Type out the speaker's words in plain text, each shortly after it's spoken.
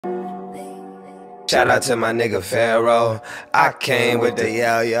Shout out to my nigga Pharaoh. I came with the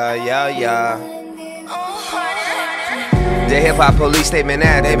yeah. The hip-hop police, they been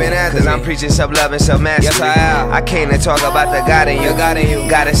after me, cause I'm preaching self-love and self-mastery. Yes, I am. I came to talk about the God in you. God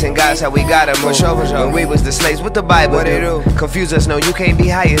us and God's how we gotta move. When we was the slaves, what the Bible do? Confuse us, no, you can't be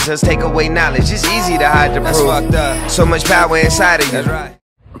high as us. Take away knowledge, it's easy to hide the proof. Fucked up. So much power inside of you. That's right.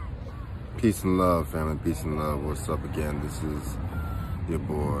 Peace and love, family. Peace and love. What's up again? This is your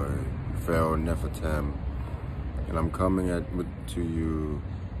boy, Pharaoh Nefertem. And I'm coming to you.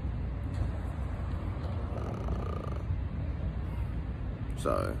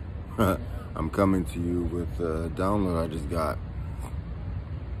 Sorry. I'm coming to you with a download I just got.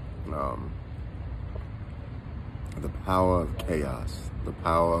 The power of chaos, the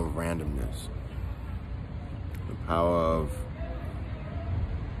power of randomness, the power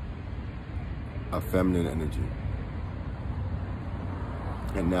of feminine energy.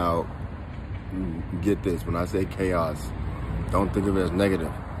 And now, get this, when I say chaos, don't think of it as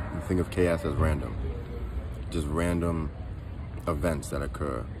negative. Think of chaos as random. Just random events that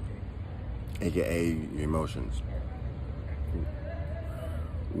occur, aka your emotions.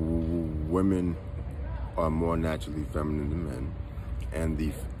 Women are more naturally feminine than men, and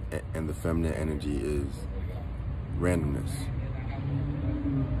the feminine energy is randomness.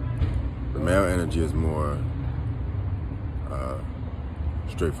 The male energy is more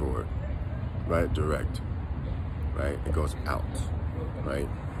straightforward, right? Direct, right? It goes out, right?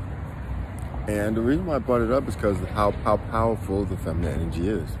 And the reason why I brought it up is because how powerful the feminine energy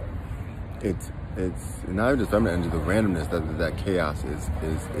is. It's not even just feminine energy, the randomness, that chaos is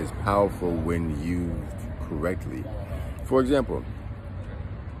powerful when used correctly. For example,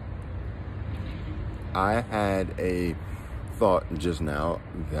 I had a thought just now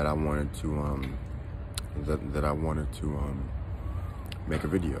that I wanted to make a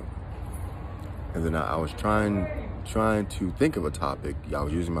video, and then I was trying to think of a topic. I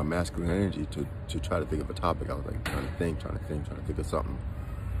was using my masculine energy to try to think of a topic. I was like trying to think of something,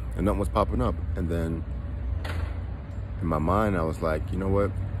 and nothing was popping up. And then in my mind, I was like, you know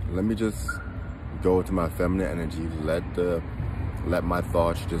what? Let me just go to my feminine energy. Let my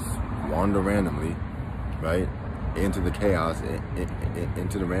thoughts just wander randomly, right, into the chaos,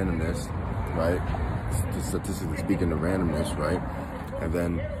 into the randomness, right? Statistically speaking, the randomness, right? And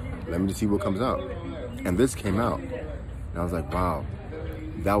then let me just see what comes out. And this came out, and I was like, wow,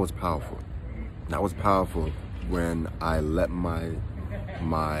 that was powerful. That was powerful when I let my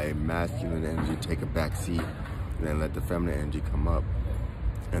masculine energy take a back seat, and then let the feminine energy come up.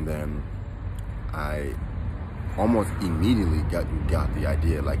 And then I almost immediately got the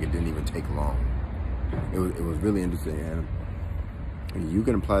idea, like it didn't even take long. It was really interesting, and you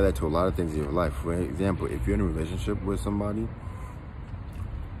can apply that to a lot of things in your life. For example, if you're in a relationship with somebody,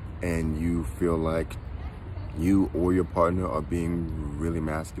 and you feel like you or your partner are being really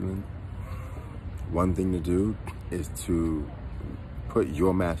masculine, one thing to do is to put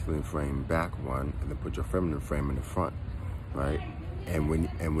your masculine frame back one, and then put your feminine frame in the front, right? And when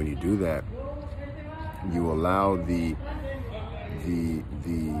you do that, you allow the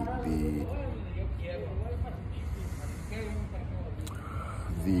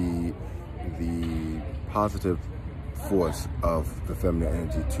positive force of the feminine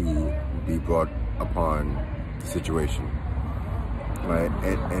energy to be brought upon the situation, right?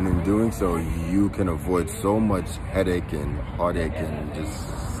 And in doing so, you can avoid so much headache and heartache and just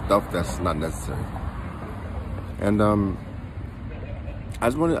stuff that's not necessary. And I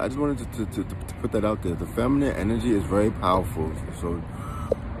just wanted to put that out there. The feminine energy is very powerful. So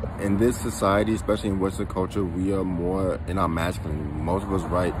in this society, especially in Western culture, we are more in our masculine. Most of us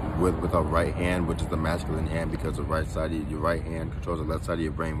write with our right hand, which is the masculine hand, because the right side of your right hand controls the left side of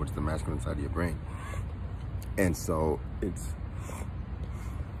your brain, which is the masculine side of your brain. And so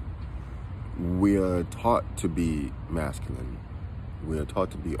we are taught to be masculine. We are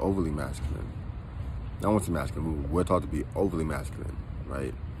taught to be overly masculine. I don't want to say masculine, we're taught to be overly masculine,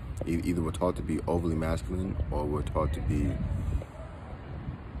 right? Either we're taught to be overly masculine, or we're taught to be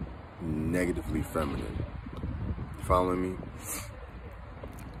negatively feminine. You following me?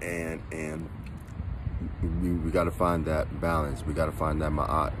 And we got to find that balance. We got to find that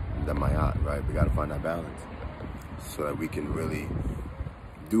ma'at, right? We got to find that balance so that we can really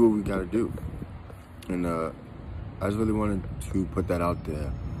do what we got to do. And I just really wanted to put that out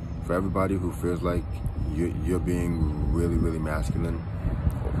there for everybody who feels like you're being really, really masculine,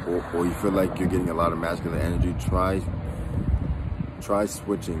 or you feel like you're getting a lot of masculine energy. Try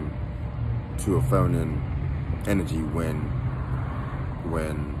switching to a feminine energy when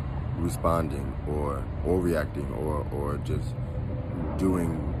responding or reacting or just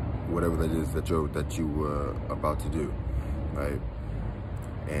doing whatever that is that you were about to do, right?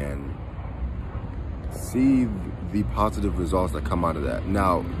 And see the positive results that come out of that.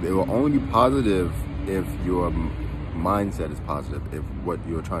 Now, they will only be positive if your mindset is positive, if what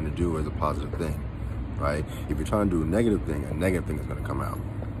you're trying to do is a positive thing, right? If you're trying to do a negative thing is going to come out.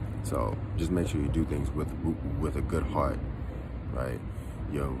 So just make sure you do things with a good heart, right?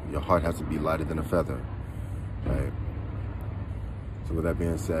 Your heart has to be lighter than a feather, right? So with that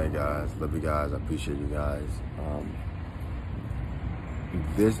being said, guys, love you guys. I appreciate you guys.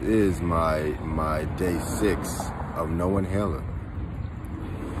 This is my day 6 of no inhaler.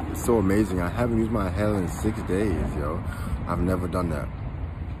 It's so amazing. I haven't used my inhaler in 6 days, yo. I've never done that.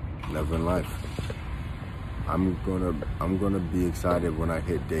 Never in life. I'm gonna be excited when I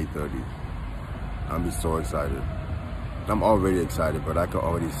hit day 30. I'll be so excited. I'm already excited, but I can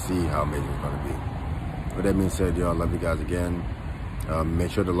already see how amazing it's gonna be. With that being said, y'all, love you guys again.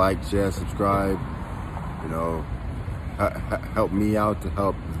 Make sure to like, share, subscribe. You know, help me out to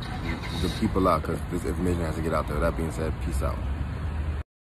help the people out, because this information has to get out there. With that being said, peace out.